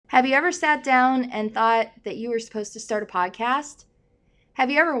Have you ever sat down and thought that you were supposed to start a podcast? Have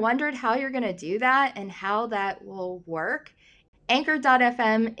you ever wondered how you're going to do that and how that will work?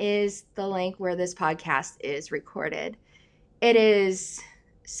 Anchor.fm is the link where this podcast is recorded. It is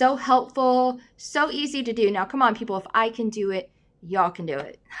so helpful, so easy to do. Now, come on, people, if I can do it, y'all can do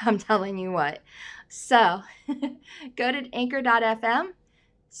it. I'm telling you what. So go to anchor.fm,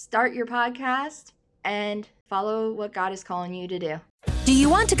 start your podcast, and follow what God is calling you to do. Do you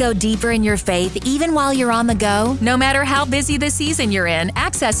want to go deeper in your faith even while you're on the go? No matter how busy the season you're in,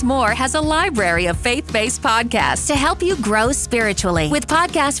 Access More has a library of faith-based podcasts to help you grow spiritually. With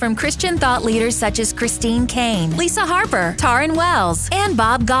podcasts from Christian thought leaders such as Christine Kane, Lisa Harper, Taryn Wells, and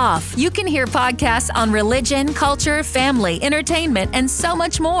Bob Goff. You can hear podcasts on religion, culture, family, entertainment, and so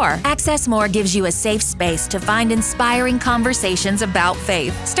much more. Access More gives you a safe space to find inspiring conversations about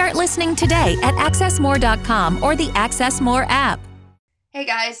faith. Start listening today at accessmore.com or the Access More app. Hey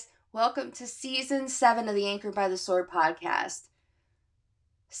guys, welcome to season 7 of the Anchored by the Sword podcast.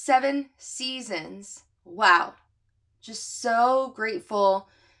 7 seasons. Wow. Just so grateful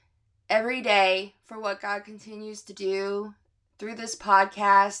every day for what God continues to do through this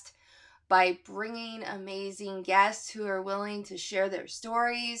podcast by bringing amazing guests who are willing to share their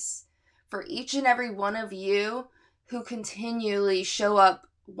stories. For each and every one of you who continually show up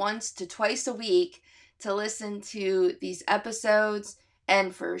once to twice a week to listen to these episodes,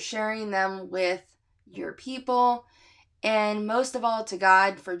 and for sharing them with your people, and most of all to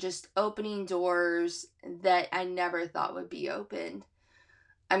God for just opening doors that I never thought would be opened.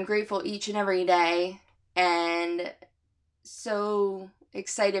 I'm grateful each and every day, and so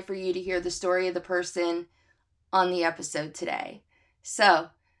excited for you to hear the story of the person on the episode today. So,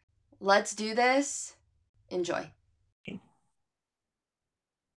 let's do this. Enjoy.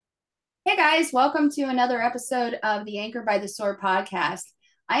 Hey guys, welcome to another episode of the Anchor by the Sword podcast.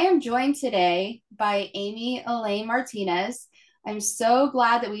 I am joined today by Amy Elaine Martinez. I'm so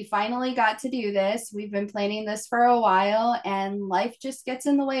glad that we finally got to do this. We've been planning this for a while and life just gets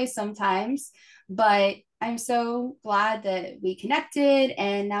in the way sometimes, but I'm so glad that we connected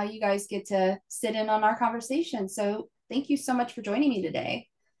and now you guys get to sit in on our conversation. So thank you so much for joining me today.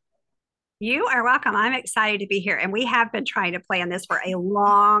 You are welcome. I'm excited to be here. And we have been trying to plan this for a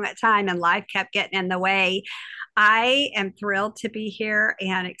long time, and life kept getting in the way. I am thrilled to be here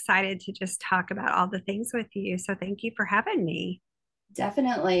and excited to just talk about all the things with you. So thank you for having me.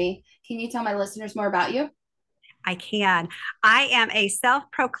 Definitely. Can you tell my listeners more about you? I can. I am a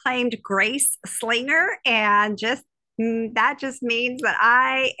self-proclaimed grace slinger, and that just means that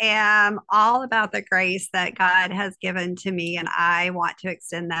I am all about the grace that God has given to me, and I want to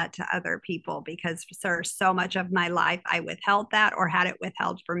extend that to other people because for so much of my life I withheld that or had it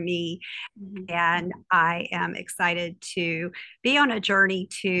withheld from me. And I am excited to be on a journey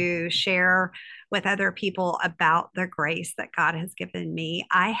to share with other people about the grace that God has given me.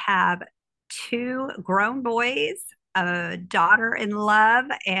 I have 2 grown boys, a daughter in love,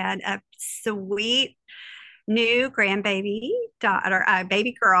 and a sweet new grandbaby daughter,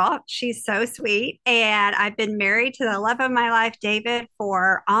 baby girl. She's so sweet. And I've been married to the love of my life, David,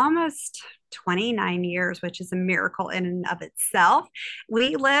 for almost 29 years, which is a miracle in and of itself.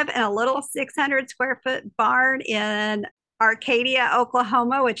 We live in a little 600 square foot barn in Arcadia,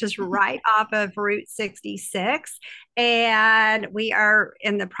 Oklahoma, which is right off of Route 66. And we are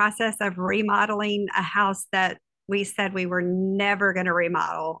in the process of remodeling a house that we said we were never going to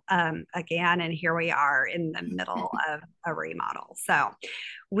remodel again. And here we are in the middle of a remodel. So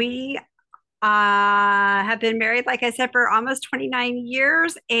we have been married, like I said, for almost 29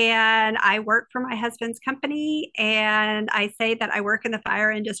 years. And I work for my husband's company. And I say that I work in the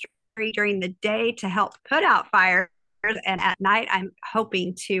fire industry during the day to help put out fires. And at night, I'm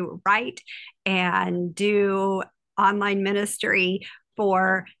hoping to write and do online ministry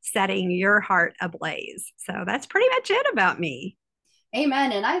for setting your heart ablaze. So that's pretty much it about me.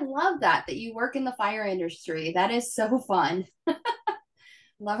 Amen. And I love that you work in the fire industry. That is so fun.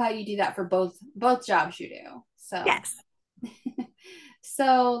 Love how you do that for both jobs you do. So yes.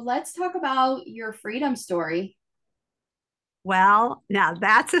 So let's talk about your freedom story. Well, now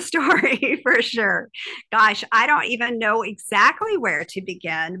that's a story for sure. Gosh, I don't even know exactly where to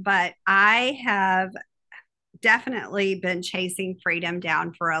begin, but I have definitely been chasing freedom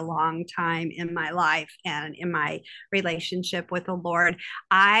down for a long time in my life and in my relationship with the Lord.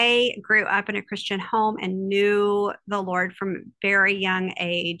 I grew up in a Christian home and knew the Lord from a very young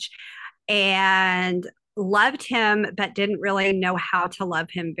age and loved him, but didn't really know how to love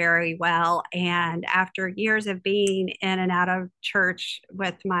him very well. And after years of being in and out of church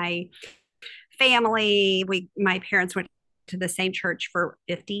with my family, my parents went to the same church for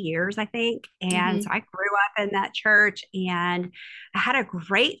 50 years, I think. And Mm-hmm. so I grew up in that church, and I had a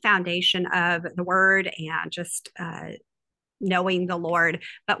great foundation of the word and just knowing the Lord.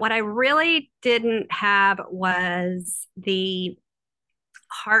 But what I really didn't have was the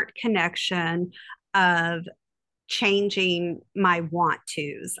heart connection of changing my want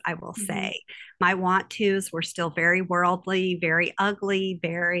tos, I will Mm-hmm. say. My want tos were still very worldly, very ugly,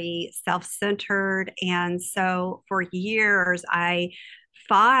 very self centered. And so for years, I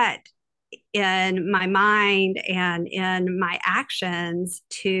fought in my mind and in my actions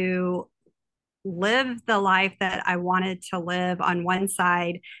to live the life that I wanted to live on one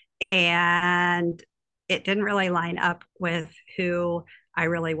side, and it didn't really line up with who I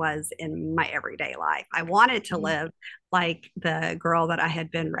really was in my everyday life. I wanted to Mm-hmm. live like the girl that I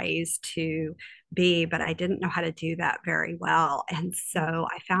had been raised to be, but I didn't know how to do that very well. And so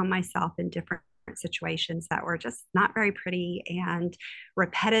I found myself in different situations that were just not very pretty and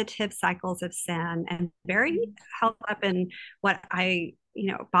repetitive cycles of sin and very held up in what I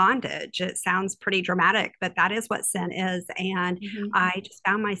bondage. It sounds pretty dramatic, but that is what sin is. And Mm-hmm. I just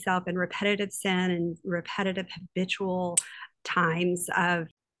found myself in repetitive sin and repetitive habitual times of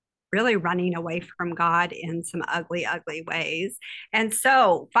really running away from God in some ugly, ugly ways. And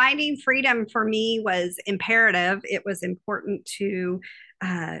so finding freedom for me was imperative. It was important to,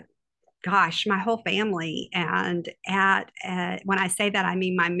 my whole family. And when I say that, I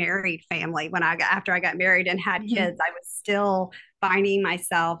mean my married family. After I got married and had Mm-hmm. kids, I was still finding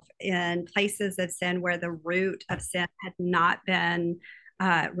myself in places of sin where the root of sin had not been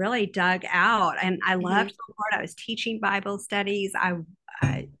really dug out. And I Mm-hmm. loved the Lord. I was teaching Bible studies. I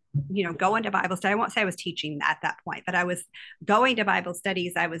going to Bible study. I won't say I was teaching at that point, but I was going to Bible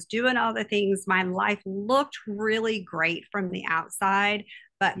studies. I was doing all the things. My life looked really great from the outside,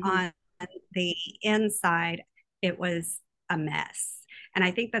 but Mm-hmm. on the inside, it was a mess. And I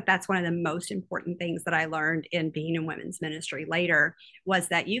think that that's one of the most important things that I learned in being in women's ministry later was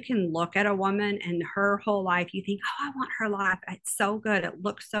that you can look at a woman and her whole life, you think, oh, I want her life. It's so good. It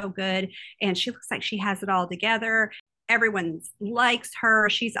looks so good. And she looks like she has it all together. Everyone likes her.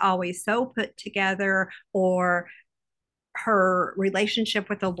 She's always so put together, or her relationship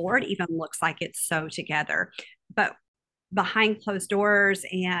with the Lord even looks like it's so together. But behind closed doors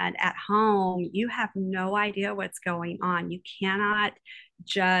and at home, you have no idea what's going on. You cannot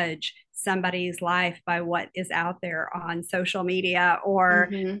judge somebody's life by what is out there on social media or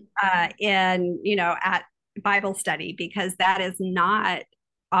Mm-hmm. at Bible study, because that is not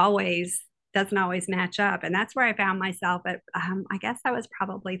always doesn't always match up. And that's where I found myself at, I guess I was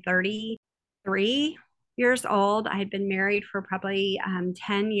probably 33 years old. I had been married for probably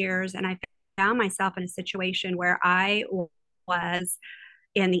 10 years, and I found myself in a situation where I was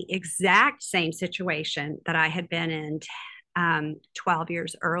in the exact same situation that I had been in 12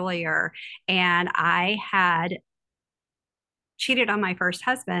 years earlier. And I had cheated on my first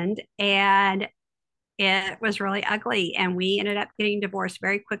husband, and it was really ugly. And we ended up getting divorced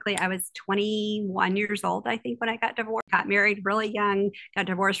very quickly. I was 21 years old, I think, when I got divorced. Got married really young, got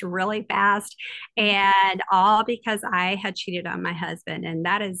divorced really fast. And all because I had cheated on my husband. And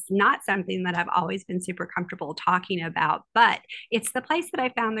that is not something that I've always been super comfortable talking about. But it's the place that I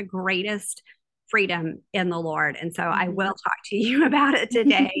found the greatest freedom in the Lord. And so I will talk to you about it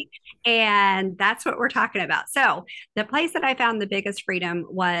today. And that's what we're talking about. So the place that I found the biggest freedom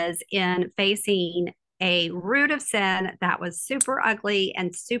was in facing a root of sin that was super ugly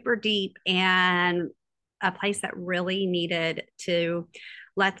and super deep, and a place that really needed to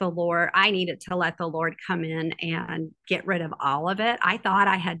I needed to let the Lord come in and get rid of all of it. I thought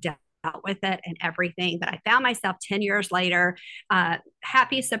I had dealt with it and everything, but I found myself 10 years later,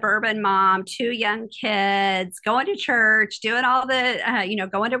 happy suburban mom, 2 young kids, going to church, doing all the,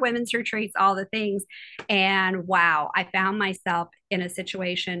 going to women's retreats, all the things. And wow, I found myself in a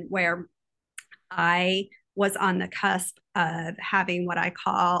situation where I was on the cusp of having what I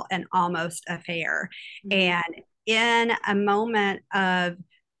call an almost affair. Mm-hmm. And in a moment of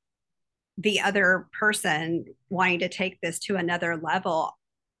the other person wanting to take this to another level,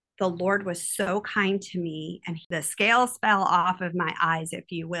 the Lord was so kind to me, and the scales fell off of my eyes, if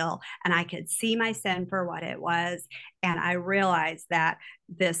you will, and I could see my sin for what it was. And I realized that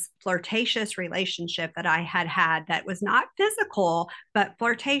this flirtatious relationship that I had had, that was not physical, but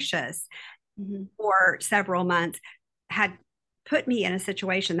flirtatious, for several months, had put me in a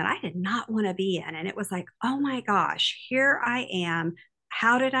situation that I did not want to be in. And it was like, oh my gosh, here I am.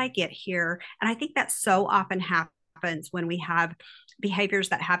 How did I get here? And I think that so often happens happens when we have behaviors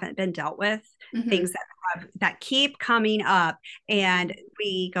that haven't been dealt with, Mm-hmm. things that keep coming up, and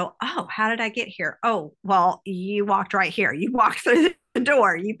we go, oh, how did I get here? Oh, well, you walked right here. You walked through the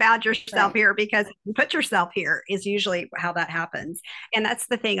door. You found yourself here because you put yourself here, is usually how that happens. And that's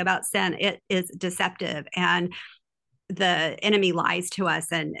the thing about sin. It is deceptive, and the enemy lies to us,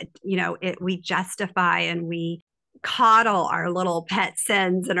 and we justify and we coddle our little pet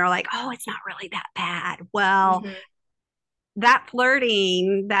sins and are like, oh, it's not really that bad. Well, Mm-hmm. that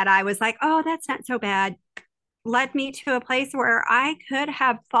flirting that I was like, oh, that's not so bad, led me to a place where I could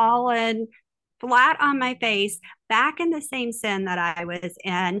have fallen flat on my face back in the same sin that I was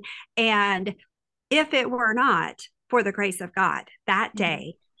in. And if it were not for the grace of God that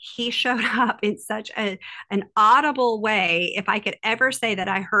day, he showed up in such an audible way. If I could ever say that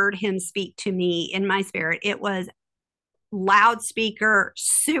I heard him speak to me in my spirit, it was loudspeaker,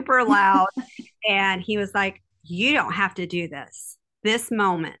 super loud. And he was like, you don't have to do this. This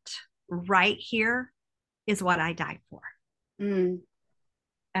moment right here is what I died for. Mm.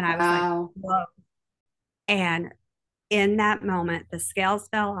 And I was like, whoa. And in that moment, the scales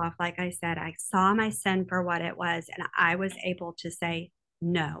fell off. Like I said, I saw my sin for what it was. And I was able to say,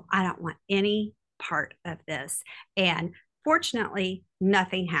 no, I don't want any part of this. And fortunately,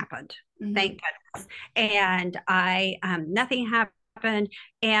 nothing happened. Mm-hmm. Thank goodness. And nothing happened.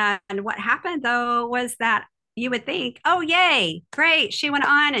 And what happened though was that you would think, oh, yay, great. She went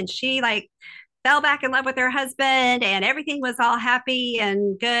on and she fell back in love with her husband and everything was all happy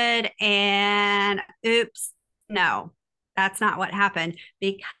and good. And oops, no, that's not what happened,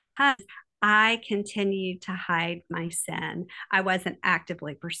 because I continued to hide my sin. I wasn't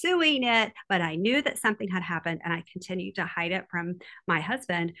actively pursuing it, but I knew that something had happened, and I continued to hide it from my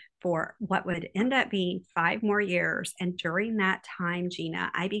husband for what would end up being 5 more years. And during that time, Gina,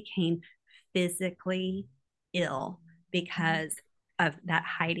 I became physically ill because of that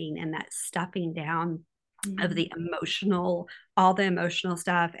hiding and that stuffing down of the all the emotional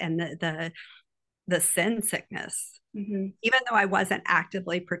stuff and the sin sickness. Mm-hmm. Even though I wasn't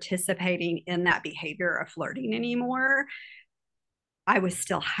actively participating in that behavior of flirting anymore, I was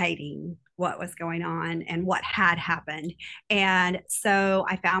still hiding what was going on and what had happened. And so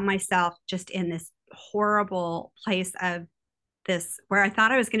I found myself just in this horrible place of this, where I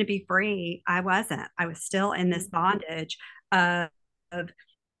thought I was going to be free. I wasn't. I was still in this bondage of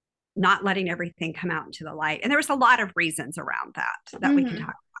not letting everything come out into the light. And there was a lot of reasons around that we can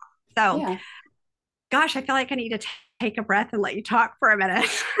talk about. So, gosh, I feel like I need to take a breath and let you talk for a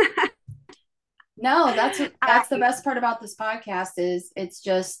minute. No, that's the best part about this podcast is it's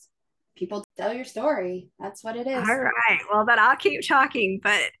just people tell your story. That's what it is. All right. Well, then I'll keep talking.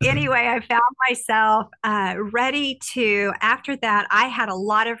 But anyway, I found myself ready to, after that, I had a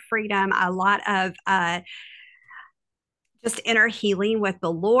lot of freedom, a lot of just inner healing with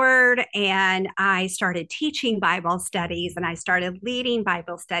the Lord. And I started teaching Bible studies, and I started leading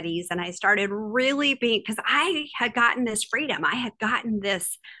Bible studies, and I started really being, because I had gotten this freedom. I had gotten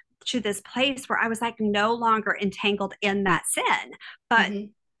this to this place where I was no longer entangled in that sin, but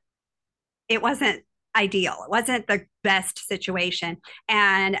it wasn't ideal. It wasn't the best situation.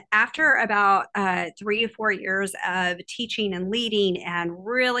 And after about 3 or 4 years of teaching and leading and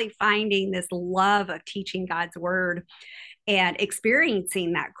really finding this love of teaching God's word and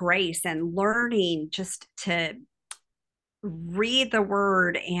experiencing that grace and learning just to read the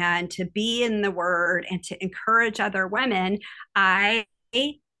word and to be in the word and to encourage other women, I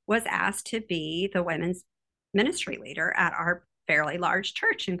was asked to be the women's ministry leader at our fairly large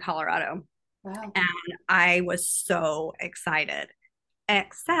church in Colorado. Wow. And I was so excited,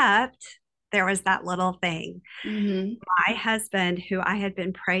 except there was that little thing. Mm-hmm. My husband, who I had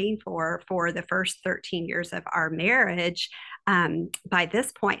been praying for the first 13 years of our marriage, by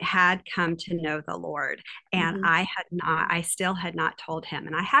this point had come to know the Lord. And I still had not told him.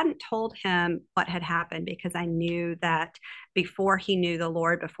 And I hadn't told him what had happened because I knew that before he knew the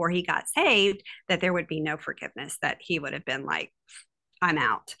Lord, before he got saved, that there would be no forgiveness, that he would have been like, I'm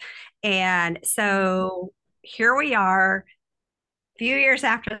out. And so here we are. Few years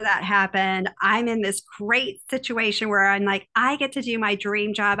after that happened, I'm in this great situation where I'm like, I get to do my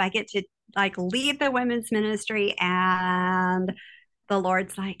dream job. I get to lead the women's ministry. And the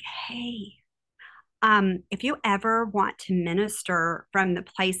Lord's like, hey, if you ever want to minister from the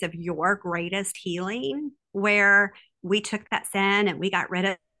place of your greatest healing, where we took that sin and we got rid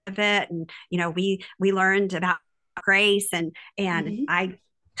of it, and we learned about grace, and I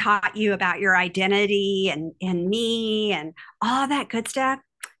taught you about your identity and me and all that good stuff.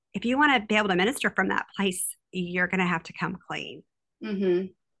 If you want to be able to minister from that place, you're going to have to come clean. Mm-hmm.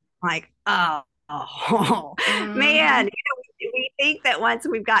 Like, oh, man, Mhm. we think that once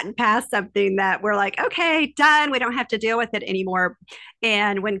we've gotten past something that we're like, okay, done. We don't have to deal with it anymore.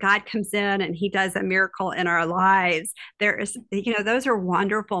 And when God comes in and he does a miracle in our lives, there is, those are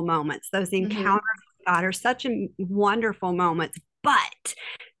wonderful moments. Those Mhm. encounters with God are such wonderful moments. But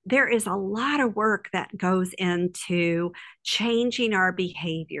there is a lot of work that goes into changing our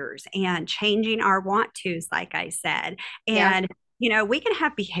behaviors and changing our want tos, like I said. Yeah. And we can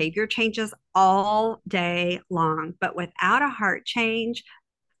have behavior changes all day long, but without a heart change,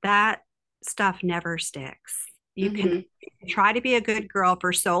 that stuff never sticks. You can Mhm. try to be a good girl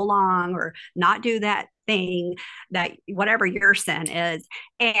for so long or not do that thing, that whatever your sin is,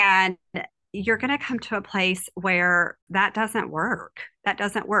 and you're going to come to a place where that doesn't work. That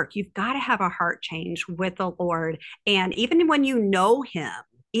doesn't work. You've got to have a heart change with the Lord. And even when you know him,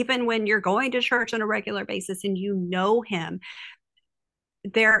 even when you're going to church on a regular basis and you know him,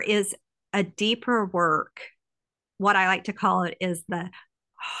 there is a deeper work. What I like to call it is the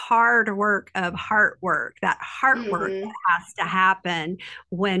hard work of heart work, that heart work Mhm. that has to happen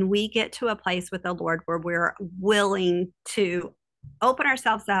when we get to a place with the Lord where we're willing to open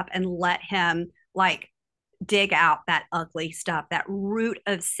ourselves up and let him like dig out that ugly stuff, that root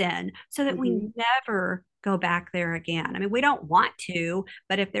of sin, so that Mhm. we never go back there again. I mean, we don't want to,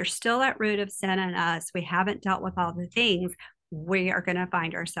 but if there's still that root of sin in us, we haven't dealt with all the things, we are going to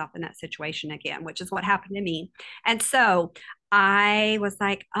find ourselves in that situation again, which is what happened to me. And so I was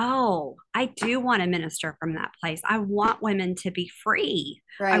like, oh, I do want to minister from that place. I want women to be free.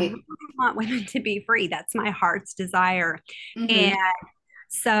 I really Right. want women to be free. That's my heart's desire. And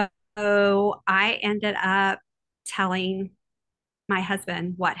Mhm. so I ended up telling my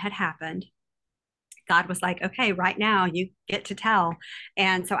husband what had happened. God was like, okay, right now you get to tell.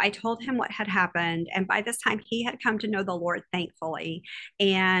 And so I told him what had happened. And by this time, he had come to know the Lord, thankfully.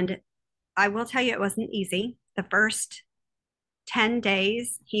 And I will tell you, it wasn't easy. The first 10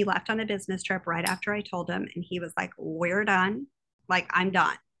 days, he left on a business trip right after I told him. And he was like, we're done. Like, I'm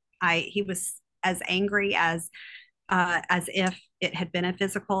done. He was as angry as if it had been a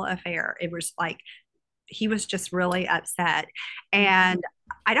physical affair. It was like he was just really upset. And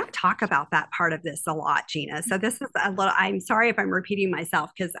I don't talk about that part of this a lot, Gina. So this is a little, I'm sorry if I'm repeating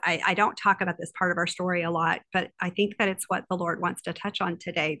myself because I don't talk about this part of our story a lot, but I think that it's what the Lord wants to touch on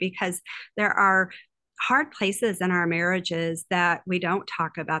today because there are hard places in our marriages that we don't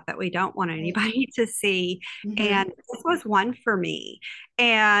talk about, that we don't want Right. anybody to see. Mhm. And this was one for me.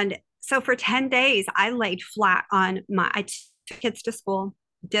 And so for 10 days, I laid flat on I took kids to school,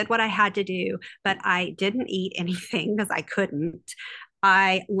 did what I had to do, but I didn't eat anything because I couldn't.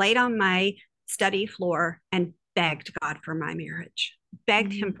 I laid on my study floor and begged God for my marriage,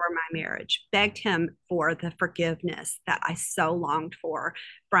 begged him Mhm. for my marriage, begged him for the forgiveness that I so longed for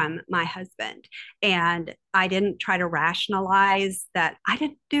from my husband. And I didn't try to rationalize that I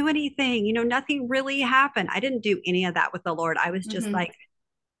didn't do anything, nothing really happened. I didn't do any of that with the Lord. I was just Mhm. like,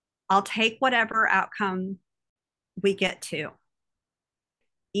 I'll take whatever outcome we get to,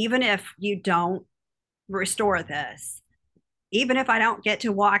 even if you don't restore this, even if I don't get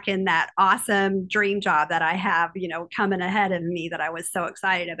to walk in that awesome dream job that I have, coming ahead of me that I was so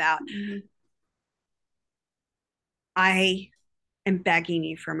excited about, Mhm. I am begging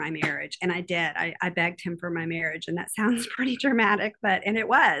you for my marriage. And I did. I begged him for my marriage. And that sounds pretty dramatic, and it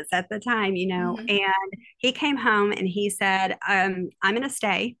was at the time. Mhm. And he came home and he said, I'm going to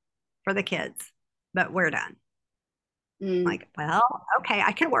stay for the kids, but we're done. Mhm. Like, well, okay,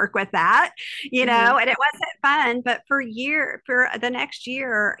 I can work with that, Mhm. and it wasn't fun, but for the next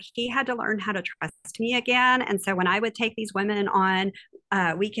year, he had to learn how to trust me again. And so when I would take these women on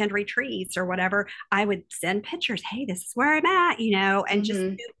weekend retreats or whatever, I would send pictures. Hey, this is where I'm at, and just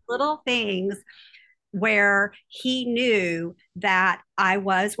Mhm. do little things where he knew that I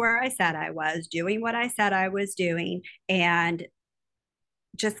was where I said I was, doing what I said I was doing, and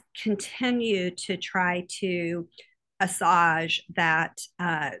just continue to try to assuage that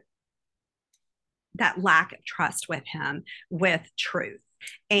lack of trust with him with truth.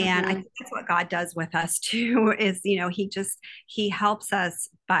 And I Mhm. think that's what God does with us too, is he helps us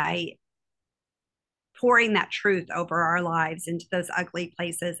by pouring that truth over our lives into those ugly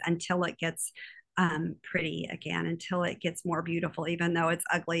places until it gets pretty again, until it gets more beautiful, even though it's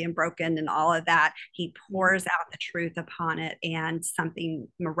ugly and broken and all of that. He Mhm. pours out the truth upon it and something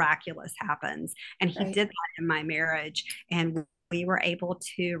miraculous happens. And he Right. did that in my marriage. And we were able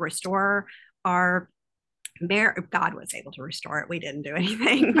to restore our God was able to restore it. We didn't do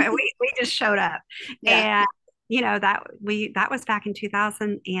anything, but we just showed up. Yeah. And that was back in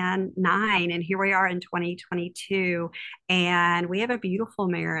 2009, and here we are in 2022, and we have a beautiful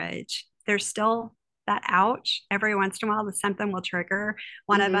marriage. there's still that ouch. Every once in a while, something will trigger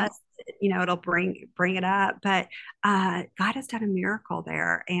one of Mm-hmm. us. It'll bring it up. But God has done a miracle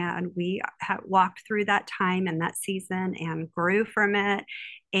there, and we have walked through that time and that season and grew from it.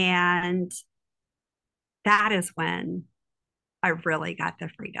 And that is when I really got the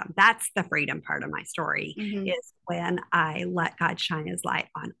freedom. That's the freedom part of my story, Mm-hmm. is when I let God shine his light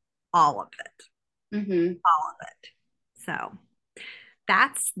on all of it, Mm-hmm. all of it. So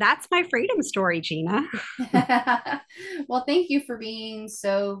that's my freedom story, Gina. Well, thank you for being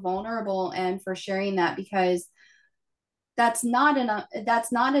so vulnerable and for sharing that, because that's not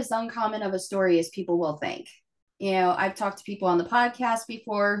as uncommon of a story as people will think. I've talked to people on the podcast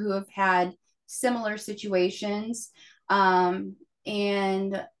before who have had similar situations. And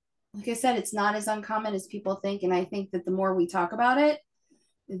like I said, it's not as uncommon as people think. And I think that the more we talk about it,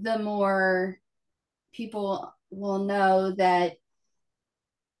 the more people will know that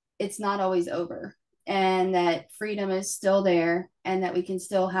it's not always over, and that freedom is still there, and that we can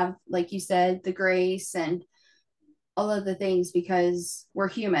still have, like you said, the grace and all of the things, because we're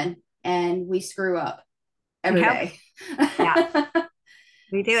human and we screw up every Yep. day. Yeah,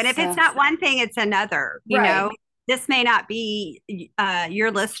 we do. And if it's So, not one thing, it's another. right. This may not be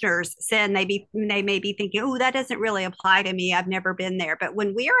your listeners' sin. They may be thinking, "Oh, that doesn't really apply to me. I've never been there." But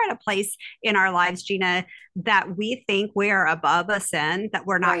when we are at a place in our lives, Gina, that we think we are above a sin, that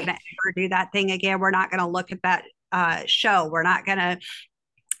we're not going to Right. ever do that thing again, we're not going to look at that show, we're not going to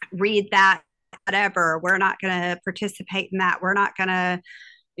read that, whatever, we're not going to participate in that, we're not going to,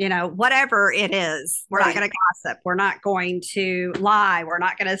 whatever it is, we're not Right. going to gossip, we're not going to lie, we're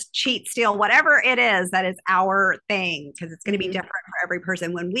not going to cheat, steal, whatever it is that is our thing, because it's going to be Mm-hmm. different for every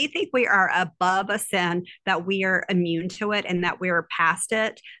person. When we think we are above a sin, that we are immune to it and that we are past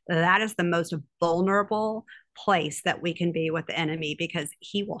it, that is the most vulnerable place that we can be with the enemy, because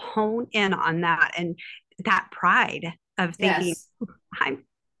he will hone in on that, and that pride of thinking, Yes. I'm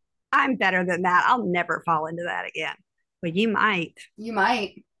I'm better than that. I'll never fall into that again. Well, you might. You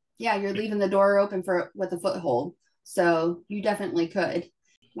might. Yeah, you're leaving the door open for with a foothold. So you definitely could.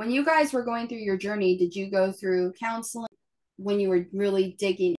 When you guys were going through your journey, did you go through counseling when you were really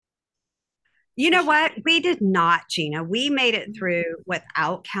digging? You know what? We did not, Gina. We made it through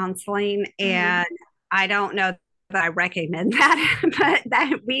without counseling, Mm-hmm. and I don't know that I recommend that, but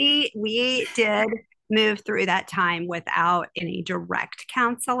that we did move through that time without any direct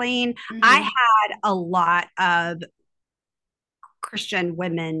counseling. I Mm-hmm. had a lot of Christian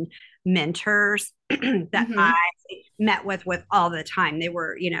women mentors that I Mm-hmm. met with all the time. They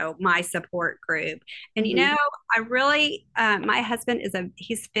were, my support group. And, Mm-hmm. I really, my husband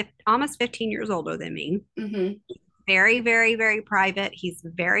he's almost 15 years older than me. Mm-hmm. Very, very, very private. He's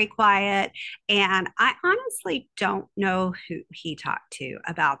very quiet. And I honestly don't know who he talked to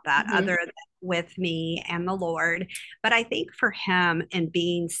about that Mm-hmm. other than with me and the Lord. But I think for him, and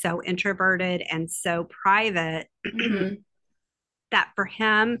being so introverted and so private, Mm-hmm. that for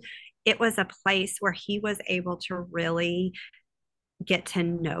him, it was a place where he was able to really get to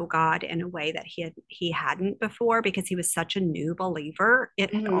know God in a way that he hadn't before, because he was such a new believer.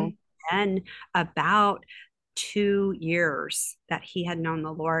 It had Mm-hmm. only been about 2 years that he had known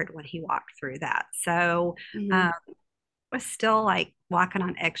the Lord when he walked through that. So Mm-hmm. it was still like walking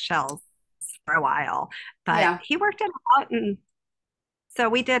on eggshells for a while, but Yeah. he worked it out. And so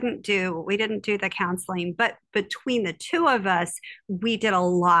we didn't do the counseling, but between the two of us, we did a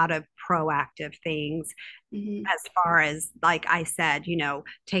lot of proactive things, Mm-hmm. as far as, like I said,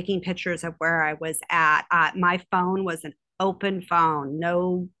 taking pictures of where I was at. My phone was an open phone,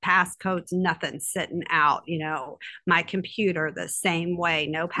 no passcodes, nothing sitting out. My computer the same way,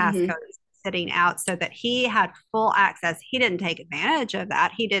 no Mm-hmm. passcodes sitting out, so that he had full access. He didn't take advantage of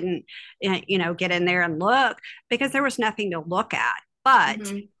that. He didn't, get in there and look, because there was nothing to look at. But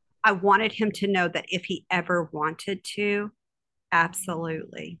Mm-hmm. I wanted him to know that if he ever wanted to,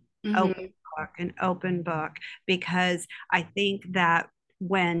 absolutely, Mm-hmm. open book, an open book, because I think that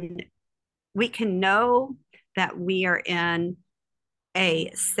when we can know that we are in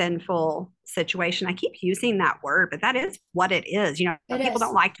a sinful situation, I keep using that word, but that is what it is. It People don't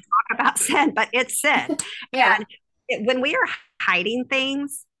is. like to talk about sin, but it's sin. Yeah. And when we are hiding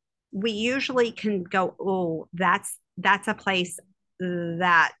things, we usually can go, oh, that's a place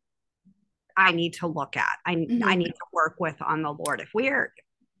that I need to look at. I Mm-hmm. need to work with on the Lord. If we are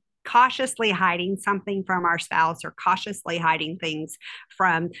cautiously hiding something from our spouse, or cautiously hiding things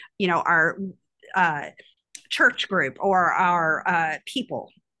from, our uh, church group, or our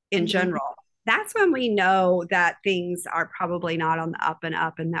people in Mm-hmm. general, that's when we know that things are probably not on the up and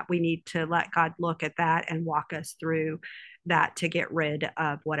up, and that we need to let God look at that and walk us through that to get rid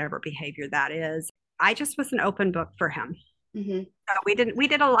of whatever behavior that is. I just was an open book for him. Mm-hmm. We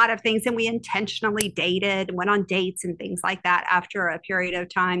did a lot of things, and we intentionally dated, went on dates and things like that after a period of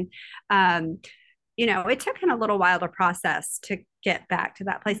time. It took him a little while to process to get back to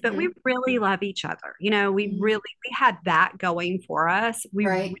that place, but we really love each other. We had that going for us. We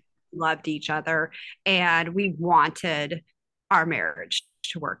really loved each other, and we wanted our marriage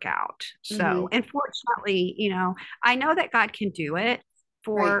to work out. So, and fortunately, I know that God can do it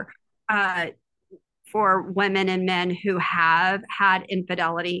for women and men who have had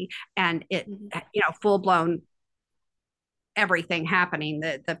infidelity and it, full blown everything happening,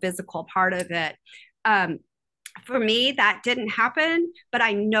 the physical part of it. For me, that didn't happen, but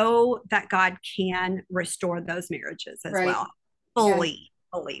I know that God can restore those marriages as well. Fully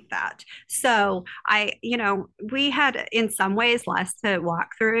believe that. So we had in some ways less to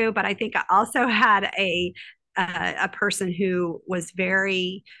walk through, but I think I also had a person who was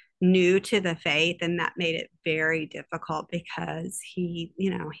very new to the faith, and that made it very difficult because he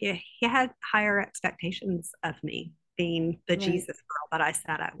had higher expectations of me being the Jesus girl that I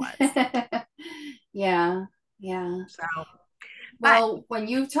said I was. Yeah. So, well, when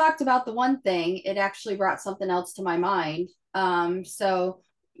you talked about the one thing, it actually brought something else to my mind. So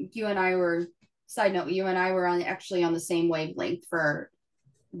you and I were actually on the same wavelength for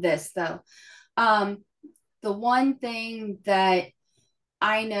this, though. The one thing that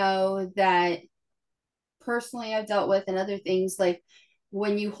I know that personally I've dealt with, and other things, like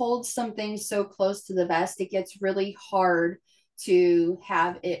when you hold something so close to the vest, it gets really hard to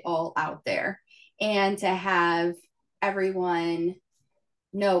have it all out there and to have everyone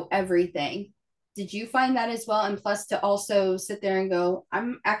know everything. Did you find that as well? And plus, to also sit there and go,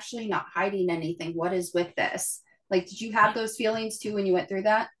 I'm actually not hiding anything. What is with this? Like, did you have those feelings too when you went through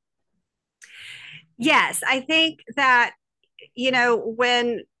that? Yes, I think that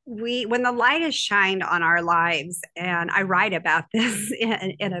when the light is shined on our lives, and I write about this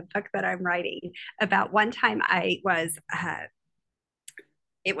in a book that I'm writing about. One time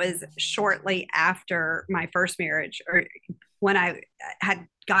it was shortly after my first marriage, or when I had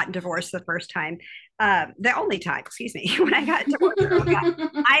gotten divorced the first time, the only time, excuse me, when I got divorced.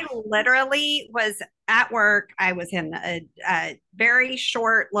 I literally was at work. I was in a very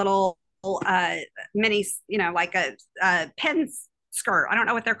short little mini, like a pin skirt. I don't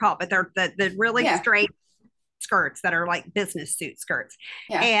know what they're called, but they're the really straight skirts that are like business suit skirts.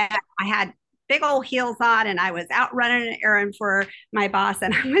 Yeah. And I had big old heels on, and I was out running an errand for my boss,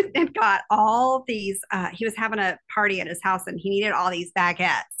 and I went and got all these, he was having a party at his house, and he needed all these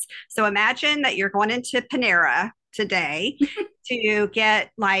baguettes. So imagine that you're going into Panera today to get,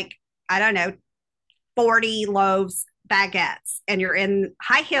 like, I don't know, 40 loaves baguettes, and you're in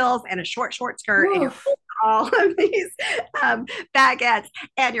high heels and a short skirt. Oof. And you're all of these baguettes,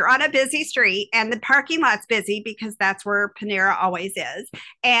 and you're on a busy street, and the parking lot's busy because that's where Panera always is,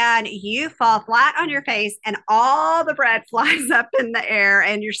 and you fall flat on your face, and all the bread flies up in the air,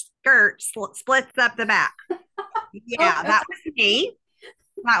 and your skirt splits up the back. Yeah, that was me.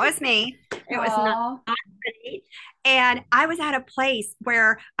 It was not pretty. And I was at a place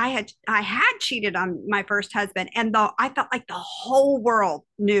where I had cheated on my first husband, and I felt like the whole world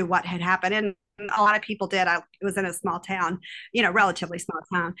knew what had happened, and a lot of people did. It was in a small town, relatively small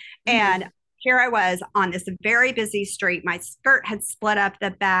town, and here I was on this very busy street. My skirt had split up the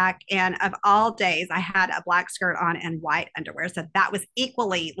back, and of all days, I had a black skirt on and white underwear. So that was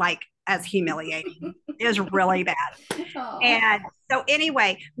equally like as humiliating. It was really bad. Aww. And so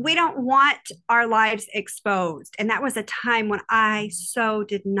anyway, we don't want our lives exposed. And that was a time when I so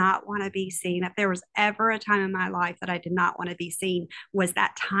did not want to be seen. If there was ever a time in my life that I did not want to be seen, was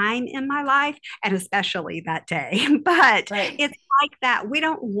that time in my life, and especially that day. But It's like that. We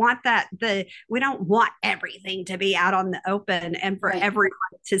don't want that. We don't want everything to be out on the open and for everyone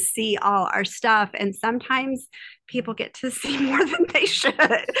to see all our stuff. And sometimes people get to see more than they should.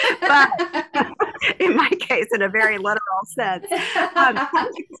 But in my case, in a very literal sense,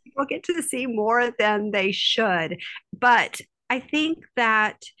 people get to see more than they should. But I think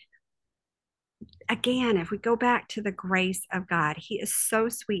that, again, if we go back to the grace of God, He is so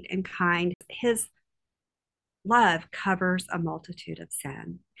sweet and kind. His love covers a multitude of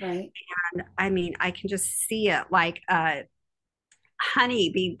sin. Right. And I mean, I can just see it like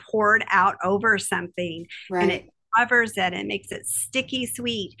honey being poured out over something, and it covers it and makes it sticky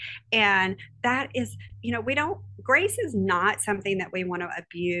sweet. And that is, grace is not something that we want to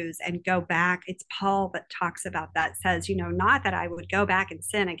abuse and go back. It's Paul that talks about that, says, not that I would go back and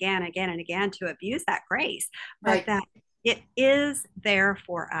sin again and again to abuse that grace, but that It is there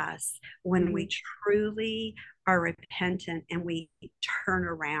for us when we Mhm. truly are repentant and we turn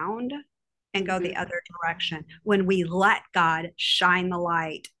around and go the Mhm. other direction. When we let God shine the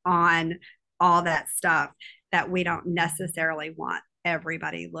light on all that stuff that we don't necessarily want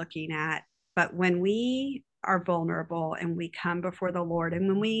everybody looking at. But when we are vulnerable and we come before the Lord, and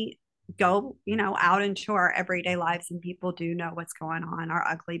when we go, out into our everyday lives and people do know what's going on, our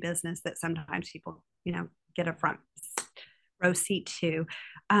ugly business that sometimes people, get a front row seat to.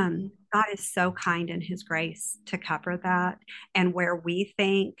 Mhm. God is so kind in his grace to cover that. And where we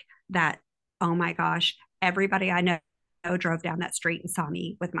think that, oh my gosh, everybody I know drove down that street and saw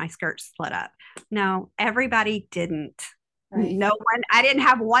me with my skirt split up. No, everybody didn't. Right. No one, I didn't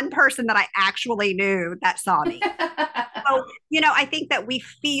have one person that I actually knew that saw me. So, I think that we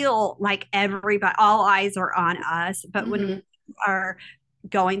feel like everybody, all eyes are on us. But when we Mhm. are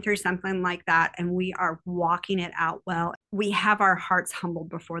going through something like that and we are walking it out well, we have our hearts humbled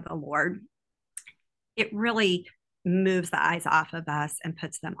before the Lord. It really moves the eyes off of us and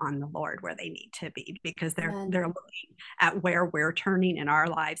puts them on the Lord where they need to be, because Amen. they're looking at where we're turning in our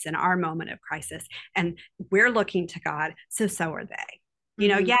lives in our moment of crisis, and we're looking to God. So are they.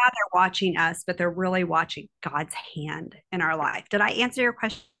 Mhm. Yeah, they're watching us, but they're really watching God's hand in our life. Did I answer your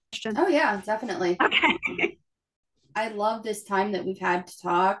question? Oh yeah, definitely. Okay. I love this time that we've had to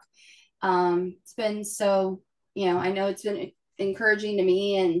talk. It's been so, I know it's been encouraging to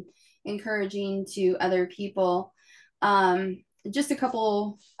me and encouraging to other people. Just a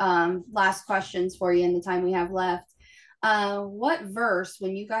couple last questions for you in the time we have left. What verse,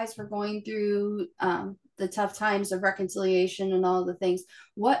 when you guys were going through the tough times of reconciliation and all the things,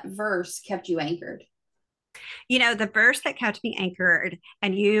 what verse kept you anchored? The verse that kept me anchored,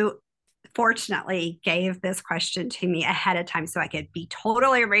 and you fortunately gave this question to me ahead of time so I could be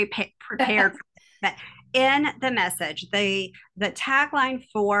totally prepared. But in the message, the tagline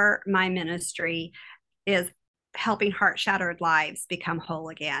for my ministry is helping heart shattered lives become whole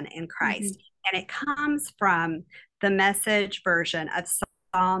again in Mm-hmm. Christ. And it comes from the message version of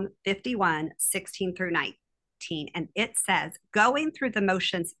Psalm 51, 16 through 19. And it says, going through the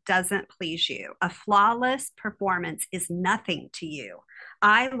motions doesn't please you. A flawless performance is nothing to you.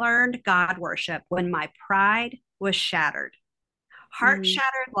 I learned God worship when my pride was shattered. Heart Mm-hmm.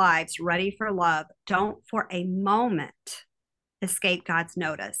 shattered lives ready for love don't for a moment escape God's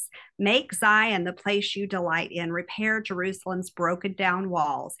notice. Make Zion the place you delight in. Repair Jerusalem's broken down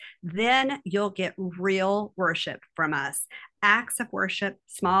walls. Then you'll get real worship from us. Acts of worship,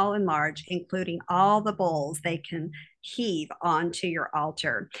 small and large, including all the bowls they can heave onto your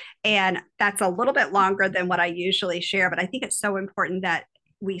altar. And that's a little bit longer than what I usually share, but I think it's so important that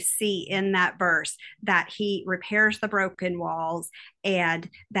we see in that verse that he repairs the broken walls, and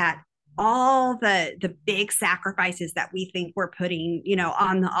that all the big sacrifices that we think we're putting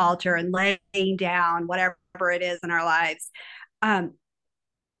on the altar and laying down whatever it is in our lives, um,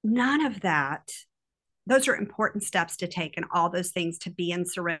 none of that. Those are important steps to take, and all those things to be in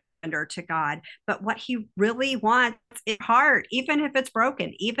surrender to God. But what he really wants is heart, even if it's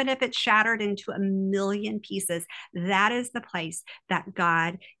broken, even if it's shattered into a million pieces. That is the place that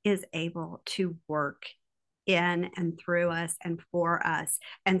God is able to work in and through us and for us.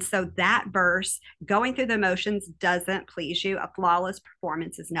 And so that verse, going through the motions doesn't please you. A flawless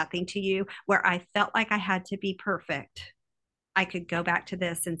performance is nothing to you. Where I felt like I had to be perfect, I could go back to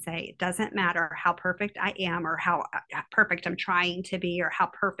this and say, it doesn't matter how perfect I am, or how perfect I'm trying to be, or how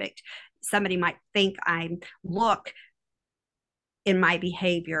perfect somebody might think I look in my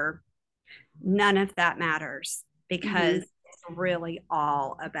behavior. None of that matters, Mm-hmm. because it's really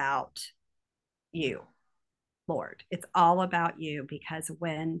all about you, Lord. It's all about you, because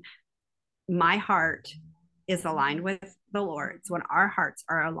when my heart is aligned with the Lord's, when our hearts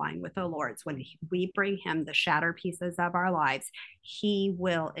are aligned with the Lord's, when we bring him the shattered pieces of our lives, he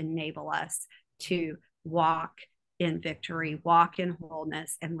will enable us to walk in victory, walk in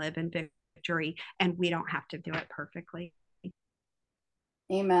wholeness, and live in victory. And we don't have to do it perfectly.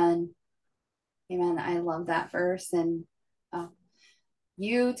 Amen. Amen. I love that verse. And uh,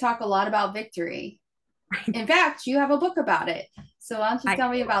 you talk a lot about victory. In fact, you have a book about it. So why don't you I tell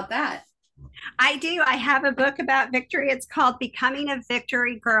me about that? I do. I have a book about victory. It's called Becoming a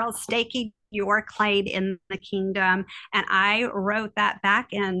Victory Girl, Staking Your Claim in the Kingdom. And I wrote that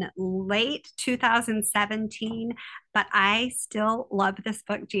back in late 2017. But I still love this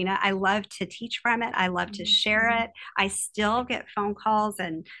book, Gina. I love to teach from it. I love to share it. I still get phone calls,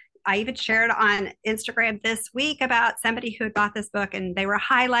 and I even shared on Instagram this week about somebody who had bought this book, and they were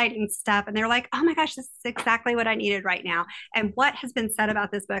highlighting stuff, and they were like, oh my gosh, this is exactly what I needed right now. And what has been said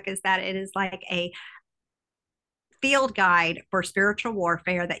about this book is that it is like a field guide for spiritual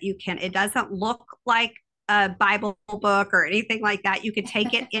warfare that it doesn't look like a Bible book or anything like that. You could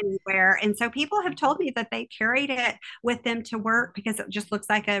take it anywhere. And so people have told me that they carried it with them to work because it just looks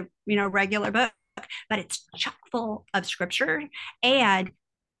like a, regular book, but it's chock full of scripture and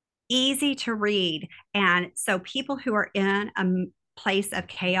easy to read. And so people who are in a place of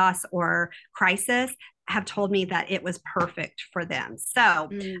chaos or crisis have told me that it was perfect for them. So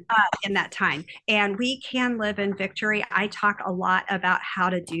in that time, and we can live in victory. I talk a lot about how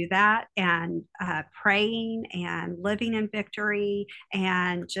to do that, and praying and living in victory,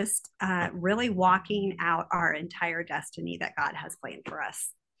 and just really walking out our entire destiny that God has planned for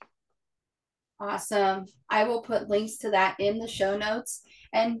us. Awesome. I will put links to that in the show notes,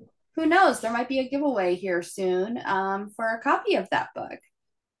 and who knows, there might be a giveaway here soon for a copy of that book.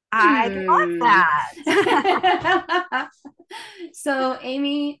 I love that. So,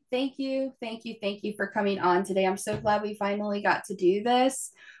 Amy, thank you for coming on today. I'm so glad we finally got to do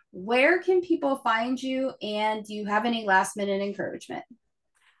this. Where can people find you, and do you have any last minute encouragement?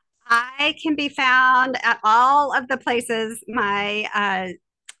 I can be found at all of the places.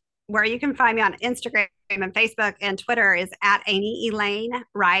 Where you can find me on Instagram and Facebook and Twitter is at Amy Elaine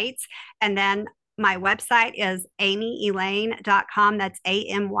Writes. And then my website is amyelaine.com. That's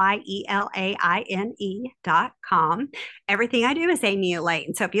AMYELAINE.com. Everything I do is Amy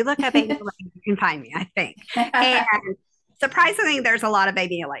Elaine. So if you look up Amy Elaine, you can find me, I think. And surprisingly, there's a lot of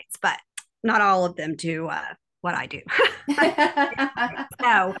Amy Elaines, but not all of them do what I do.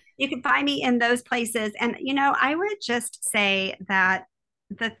 So you can find me in those places. And, I would just say that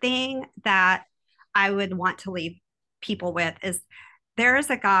the thing that I would want to leave people with is there is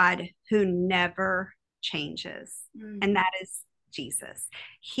a God who never changes, and that is Jesus.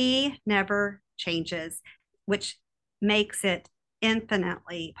 He never changes, which makes it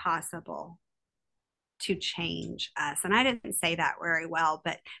infinitely possible to change us. And I didn't say that very well,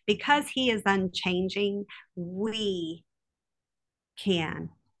 but because he is unchanging, we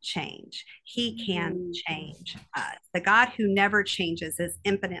can change. He can change us. The God who never changes is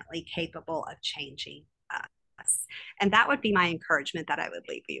infinitely capable of changing us. And that would be my encouragement that I would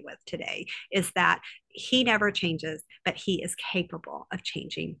leave you with today, is that he never changes, but he is capable of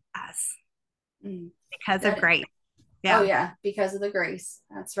changing us because of grace. Yeah. Oh yeah, because of the grace.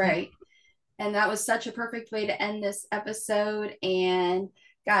 That's right. And that was such a perfect way to end this episode. And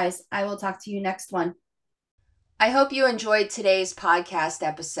guys, I will talk to you next one. I hope you enjoyed today's podcast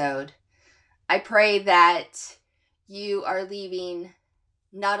episode. I pray that you are leaving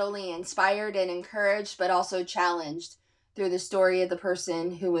not only inspired and encouraged, but also challenged through the story of the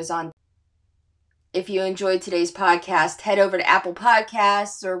person who was on. If you enjoyed today's podcast, head over to Apple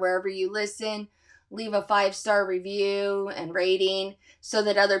Podcasts or wherever you listen. Leave a 5-star review and rating so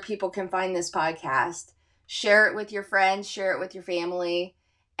that other people can find this podcast. Share it with your friends, share it with your family,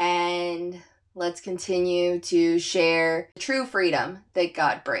 and let's continue to share the true freedom that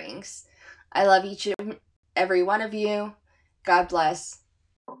God brings. I love each and every one of you. God bless.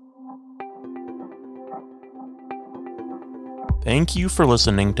 Thank you for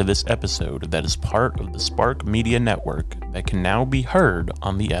listening to this episode that is part of the Spark Media Network that can now be heard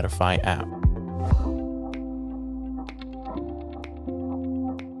on the Edify app.